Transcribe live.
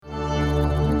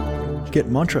Get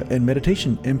mantra and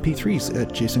meditation MP3s at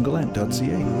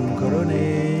jasongallant.ca.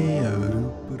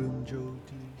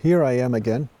 Here I am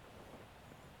again,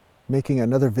 making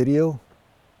another video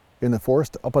in the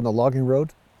forest up on the logging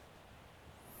road.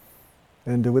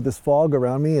 And with this fog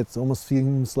around me, it almost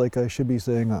seems like I should be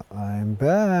saying, I'm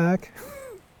back.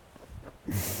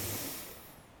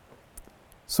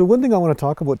 So one thing I want to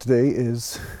talk about today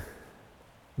is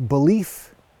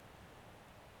belief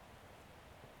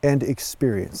and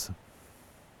experience.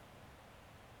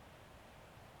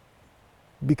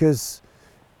 Because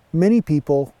many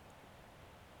people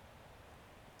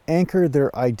anchor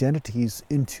their identities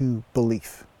into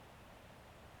belief.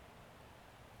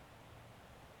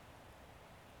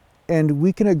 And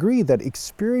we can agree that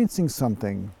experiencing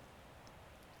something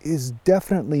is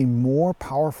definitely more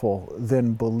powerful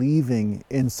than believing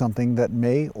in something that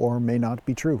may or may not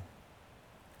be true.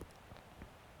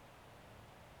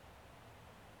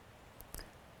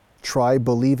 Try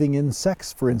believing in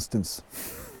sex, for instance.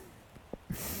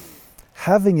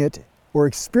 Having it or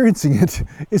experiencing it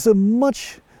is a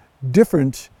much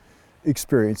different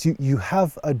experience. You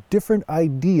have a different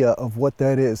idea of what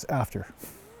that is after.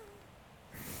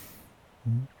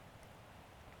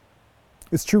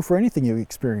 It's true for anything you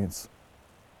experience.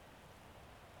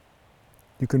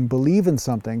 You can believe in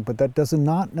something, but that does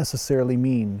not necessarily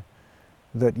mean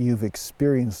that you've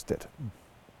experienced it.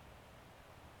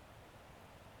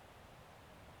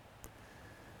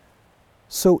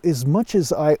 So as much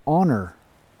as I honor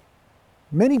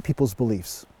many people's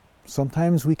beliefs,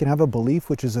 sometimes we can have a belief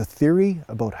which is a theory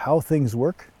about how things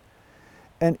work.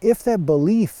 And if that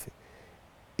belief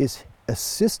is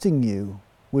assisting you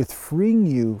with freeing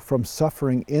you from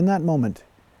suffering in that moment,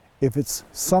 if it's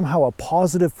somehow a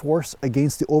positive force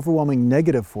against the overwhelming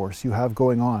negative force you have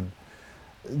going on,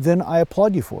 then I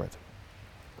applaud you for it.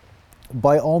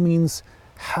 By all means,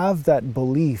 have that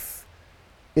belief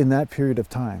in that period of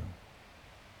time.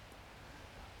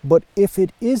 But if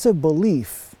it is a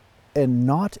belief and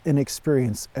not an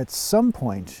experience, at some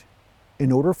point,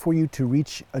 in order for you to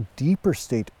reach a deeper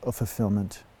state of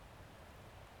fulfillment,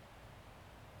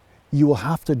 you will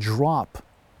have to drop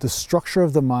the structure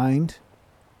of the mind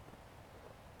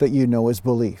that you know as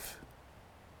belief.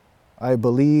 I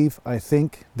believe, I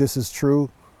think this is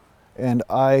true, and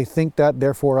I think that,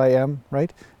 therefore I am,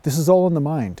 right? This is all in the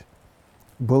mind.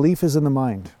 Belief is in the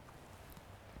mind.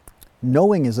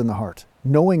 Knowing is in the heart.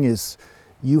 Knowing is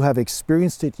you have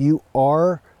experienced it, you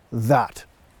are that.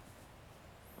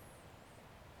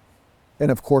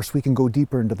 And of course, we can go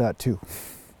deeper into that too,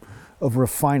 of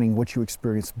refining what you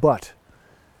experience. But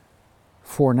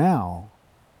for now,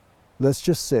 let's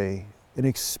just say an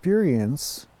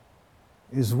experience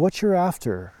is what you're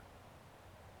after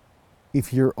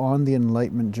if you're on the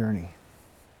enlightenment journey.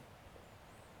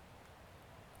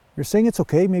 You're saying it's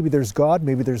okay, maybe there's God,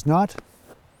 maybe there's not.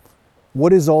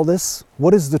 What is all this?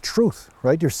 What is the truth,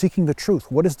 right? You're seeking the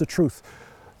truth. What is the truth?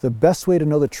 The best way to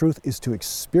know the truth is to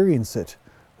experience it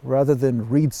rather than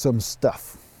read some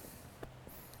stuff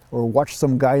or watch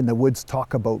some guy in the woods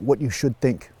talk about what you should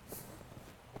think.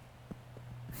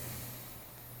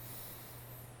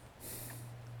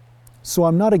 So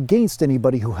I'm not against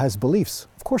anybody who has beliefs.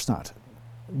 Of course not.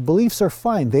 Beliefs are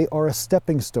fine. They are a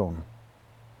stepping stone.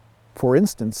 For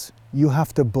instance, you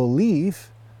have to believe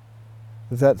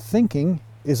that thinking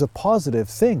is a positive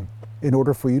thing in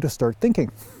order for you to start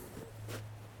thinking.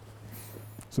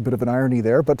 It's a bit of an irony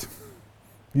there, but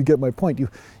you get my point.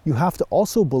 You have to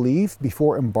also believe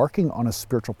before embarking on a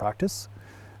spiritual practice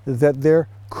that there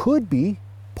could be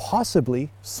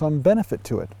possibly some benefit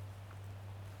to it.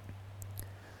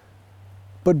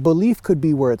 But belief could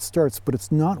be where it starts, but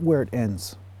it's not where it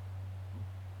ends.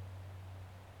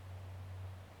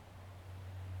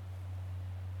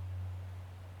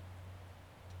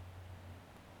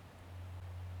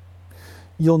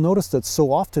 You'll notice that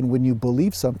so often when you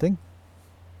believe something,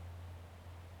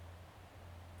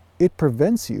 it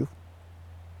prevents you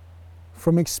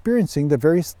from experiencing the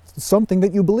very something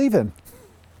that you believe in.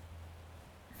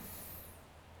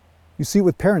 You see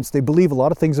with parents, they believe a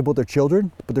lot of things about their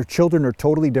children, but their children are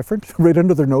totally different, right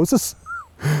under their noses.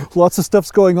 Lots of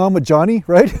stuff's going on with Johnny,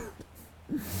 right?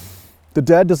 The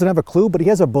dad doesn't have a clue, but he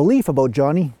has a belief about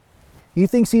Johnny. He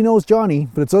thinks he knows Johnny,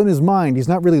 but it's on his mind. He's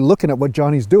not really looking at what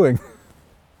Johnny's doing.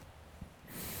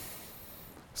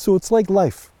 So it's like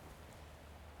life,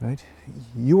 right?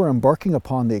 You are embarking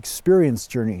upon the experience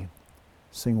journey,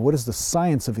 saying, what is the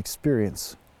science of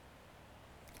experience?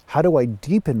 How do I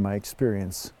deepen my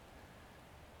experience?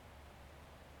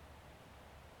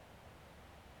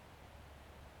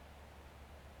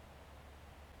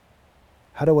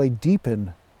 How do I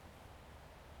deepen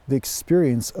the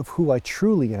experience of who I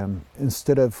truly am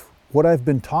instead of what I've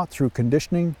been taught through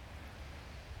conditioning,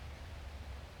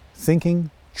 thinking,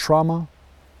 trauma,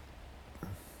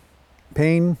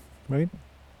 pain, right?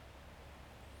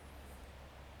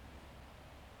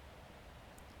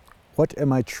 What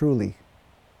am I truly?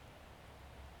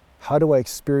 How do I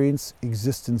experience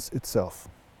existence itself?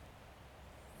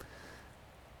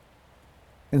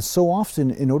 And so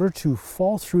often, in order to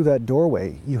fall through that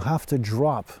doorway, you have to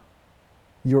drop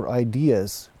your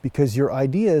ideas, because your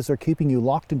ideas are keeping you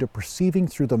locked into perceiving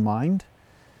through the mind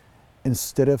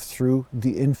instead of through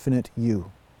the infinite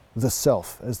you, the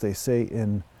self, as they say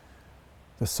in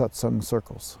the satsang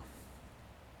circles.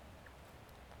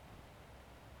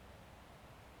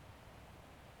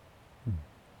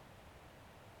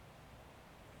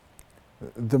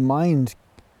 The mind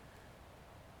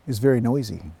is very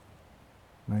noisy,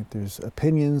 right? There's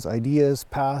opinions, ideas,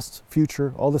 past,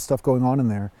 future, all this stuff going on in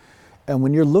there. And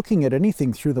when you're looking at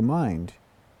anything through the mind,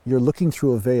 you're looking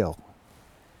through a veil.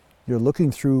 You're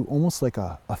looking through almost like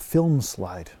a film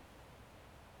slide.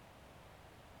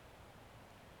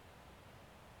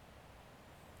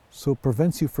 So it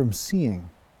prevents you from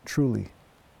seeing truly.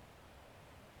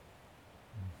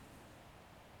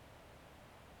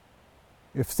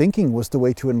 If thinking was the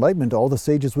way to enlightenment, all the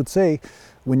sages would say,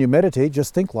 when you meditate,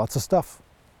 just think lots of stuff.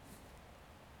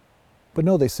 But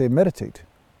no, they say meditate.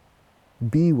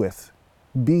 Be with.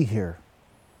 Be here.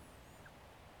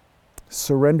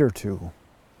 Surrender to.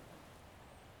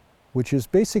 Which is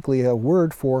basically a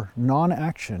word for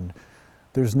non-action.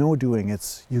 There's no doing.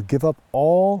 It's you give up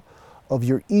all of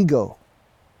your ego.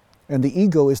 And the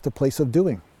ego is the place of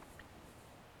doing.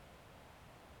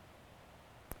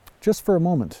 Just for a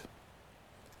moment.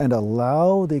 And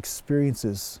allow the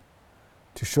experiences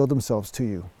to show themselves to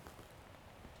you.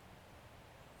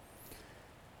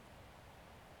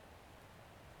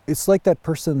 It's like that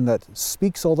person that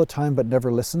speaks all the time but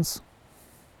never listens.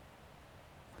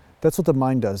 That's what the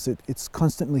mind does. It's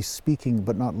constantly speaking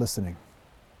but not listening.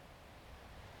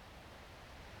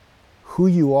 Who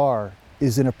you are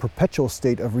is in a perpetual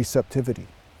state of receptivity.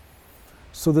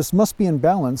 So this must be in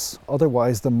balance,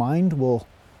 otherwise the mind will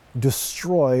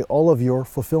destroy all of your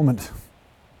fulfillment.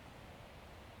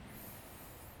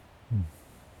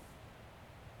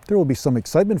 There will be some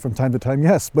excitement from time to time,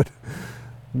 yes, but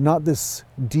not this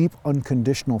deep,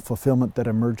 unconditional fulfillment that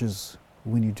emerges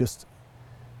when you just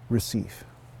receive.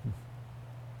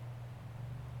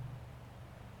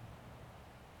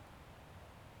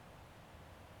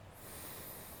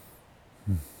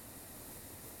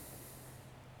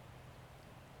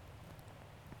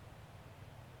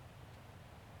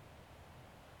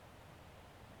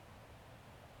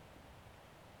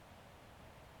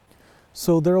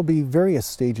 So there will be various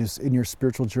stages in your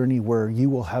spiritual journey where you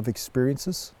will have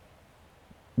experiences.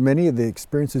 Many of the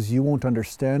experiences you won't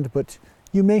understand, but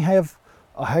you may have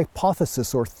a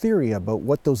hypothesis or theory about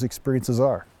what those experiences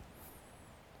are,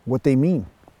 what they mean.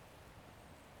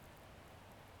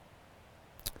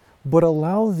 But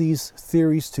allow these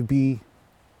theories to be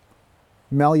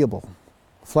malleable,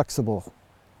 flexible,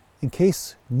 in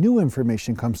case new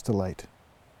information comes to light.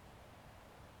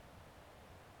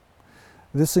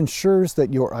 This ensures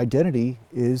that your identity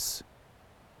is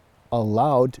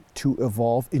allowed to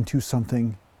evolve into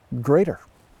something greater.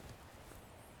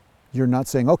 You're not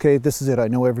saying, okay, this is it, I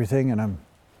know everything, and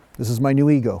this is my new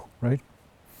ego, right?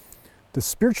 The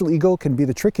spiritual ego can be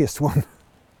the trickiest one.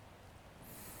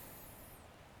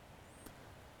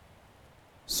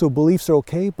 So beliefs are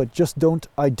okay, but just don't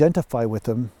identify with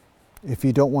them if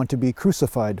you don't want to be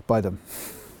crucified by them.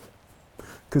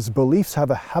 Because beliefs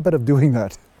have a habit of doing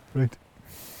that, right?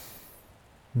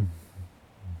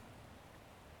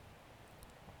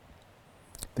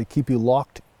 They keep you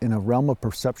locked in a realm of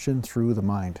perception through the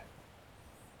mind,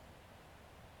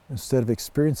 instead of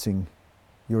experiencing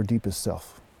your deepest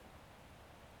self.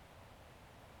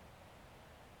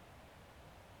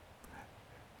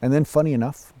 And then, funny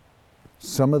enough,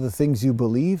 some of the things you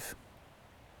believe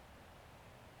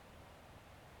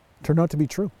turn out to be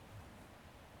true.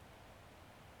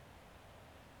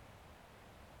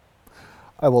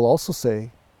 I will also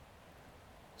say,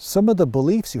 some of the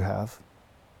beliefs you have,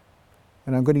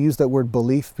 and I'm going to use that word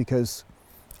belief because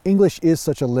English is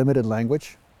such a limited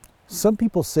language. Some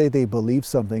people say they believe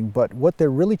something, but what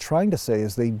they're really trying to say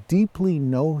is they deeply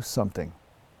know something.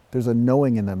 There's a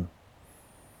knowing in them.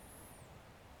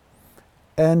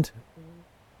 And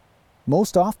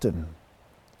most often,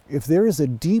 if there is a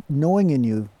deep knowing in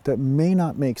you that may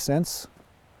not make sense,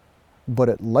 but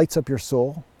it lights up your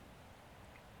soul,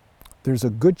 there's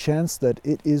a good chance that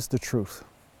it is the truth.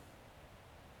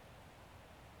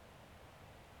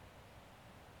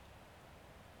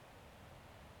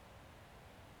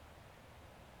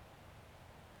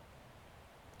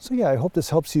 So yeah, I hope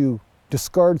this helps you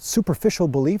discard superficial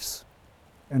beliefs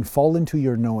and fall into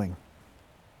your knowing.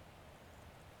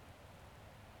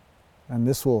 And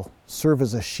this will serve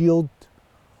as a shield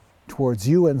towards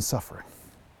you and suffering.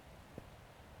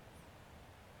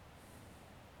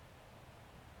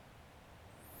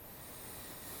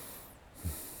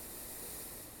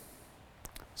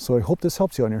 So I hope this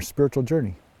helps you on your spiritual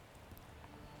journey.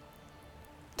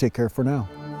 Take care for now.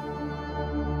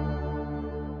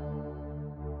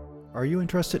 Are you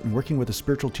interested in working with a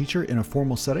spiritual teacher in a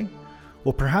formal setting?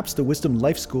 Well, perhaps the Wisdom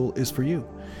Life School is for you.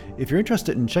 If you're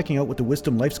interested in checking out what the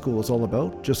Wisdom Life School is all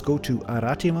about, just go to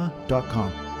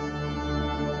aratima.com.